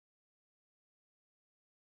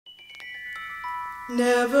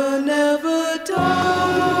Never, never die.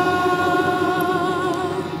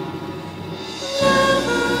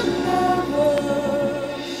 Never, never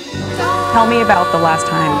die. Tell me about the last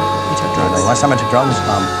time you took drugs. The last time I took drugs,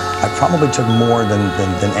 I probably took more than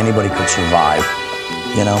anybody could survive.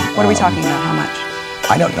 You know. What are we talking about? How much?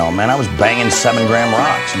 I don't know, man. I was banging 7-gram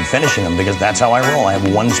rocks and finishing them because that's how I roll. I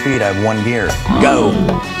have one speed, I have one gear. Go.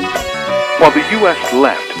 While the U.S.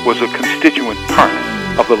 left was a constituent part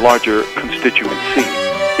of the larger constituency,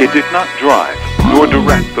 it did not drive nor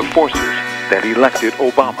direct the forces that elected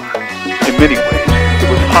Obama. In many ways, it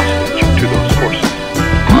was hostage to those forces.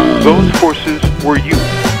 Those forces were youth,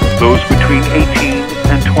 those between 18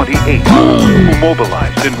 and 28, who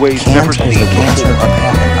mobilized in ways never seen before.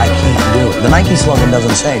 I can't do it. The Nike slogan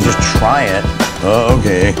doesn't say, just try it. Oh,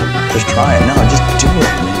 okay. Just try it. No, just do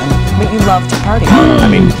it, man. But you love to party.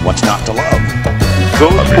 I mean, what's not to love?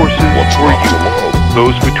 Those forces were youth,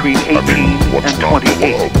 those between 18 and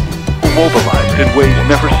 28, who mobilized in ways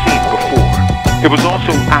never seen before. It was also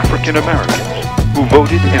African Americans who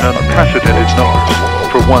voted in unprecedented numbers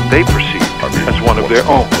for one they perceived as one of their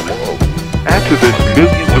own. Add to this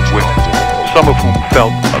millions of women, some of whom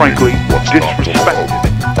felt, frankly, disrespected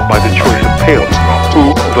by the choice of Palin, who,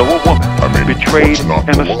 though a woman, betrayed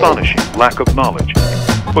an astonishing lack of knowledge.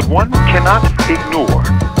 But one cannot ignore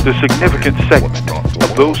the significant segment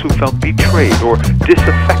of those who felt betrayed or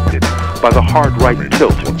disaffected by the hard right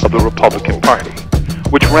tilt of the Republican Party,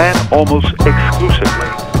 which ran almost exclusively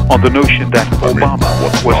on the notion that Obama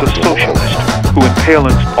was a socialist who, in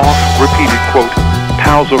Palin's oft-repeated quote,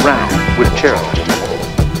 pals around with terrorists.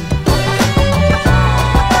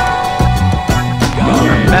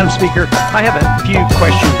 Madam Speaker, I have a few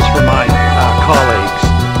questions for my colleagues.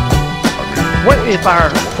 What if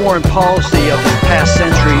our foreign policy of the past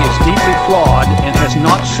century is deeply flawed and has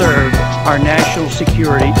not served our national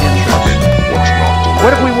security interests?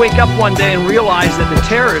 What if we wake up one day and realize that the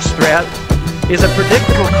terrorist threat is a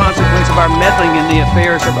predictable consequence of our meddling in the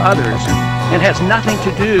affairs of others and has nothing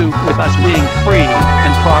to do with us being free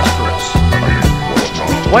and prosperous?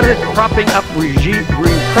 What if propping up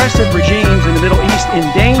repressive regimes in the Middle East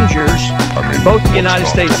endangers both the United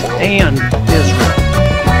States and Israel?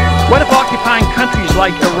 What if occupying countries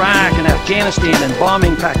like Iraq and Afghanistan and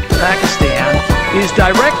bombing Pakistan is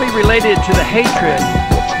directly related to the hatred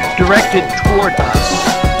directed toward us?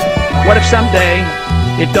 What if someday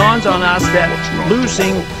it dawns on us that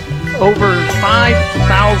losing over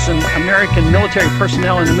 5,000 American military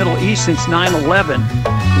personnel in the Middle East since 9/11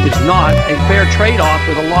 is not a fair trade-off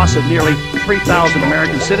for the loss of nearly 3,000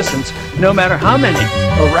 American citizens, no matter how many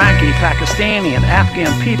Iraqi, Pakistani, and Afghan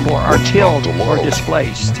people are killed or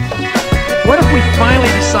displaced? What if we finally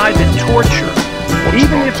decide that torture,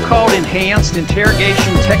 even if called enhanced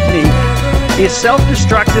interrogation technique, is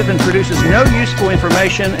self-destructive and produces no useful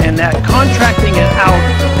information, and that contracting it out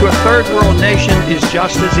to a third world nation is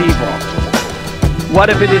just as evil? What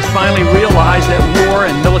if it is finally realized that war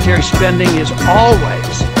and military spending is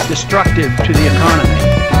always destructive to the economy?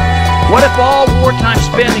 What if all wartime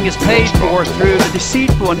spending is paid for through the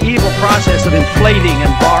deceitful and evil process of inflating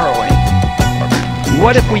and borrowing?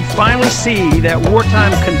 What if we finally see that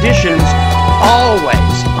wartime conditions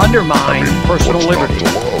always undermine personal liberty?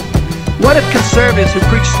 What if conservatives who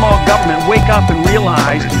preach small government wake up and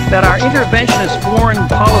realize that our interventionist foreign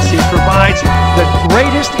policy provides the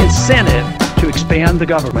greatest incentive to expand the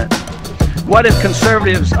government? What if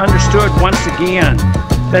conservatives understood once again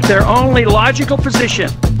that their only logical position,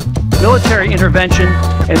 military intervention,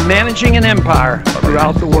 and managing an empire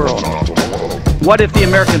throughout the world? What if the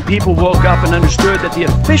American people woke up and understood that the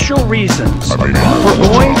official reasons for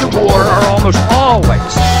going to war are almost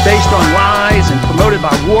always based on lies and promoted by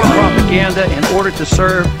war propaganda in order to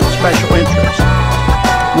serve special interests?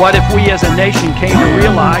 What if we as a nation came to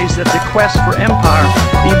realize that the quest for empire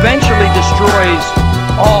eventually destroys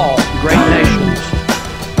all great nations?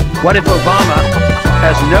 What if Obama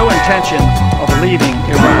has no intention of leaving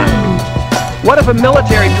Iraq? What if a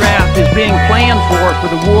military draft is being planned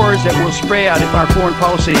for the wars that will spread if our foreign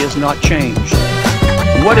policy is not changed?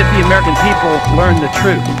 What if the American people learn the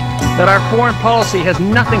truth, that our foreign policy has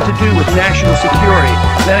nothing to do with national security,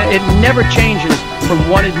 that it never changes from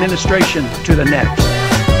one administration to the next?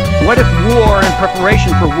 What if war and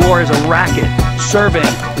preparation for war is a racket serving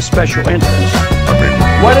the special interests?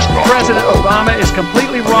 What if President Obama is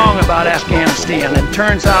completely wrong about Afghanistan and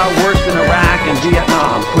turns out worse than Iraq and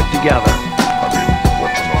Vietnam put together?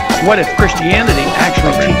 What if Christianity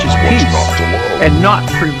actually teaches peace and not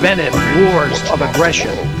preventive wars of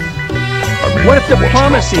aggression? What if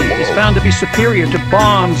diplomacy is found to be superior to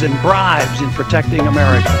bombs and bribes in protecting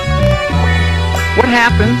America? What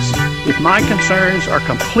happens if my concerns are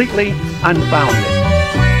completely unfounded?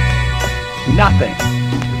 Nothing.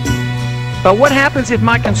 But what happens if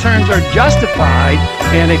my concerns are justified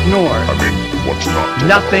and ignored? What's not to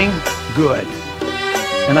Nothing good.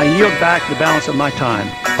 And I yield back the balance of my time.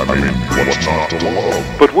 What's not to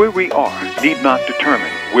love? But where we are need not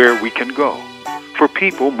determine where we can go, for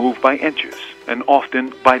people move by inches and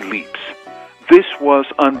often by leaps. This was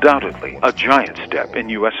undoubtedly a giant step in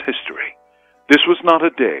U.S. history. This was not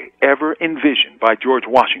a day ever envisioned by George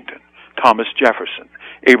Washington, Thomas Jefferson,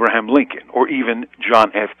 Abraham Lincoln, or even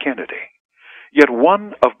John F. Kennedy. Yet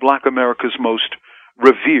one of Black America's most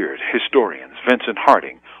revered historians, Vincent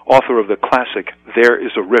Harding, author of the classic There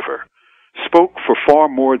Is a River, spoke for far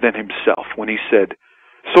more than himself when he said,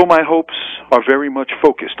 "So my hopes are very much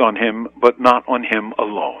focused on him, but not on him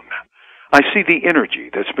alone. I see the energy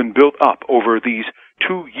that's been built up over these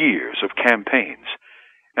 2 years of campaigns,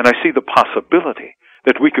 and I see the possibility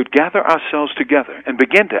that we could gather ourselves together and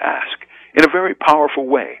begin to ask, in a very powerful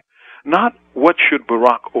way, not what should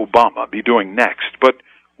Barack Obama be doing next, but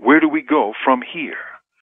where do we go from here?"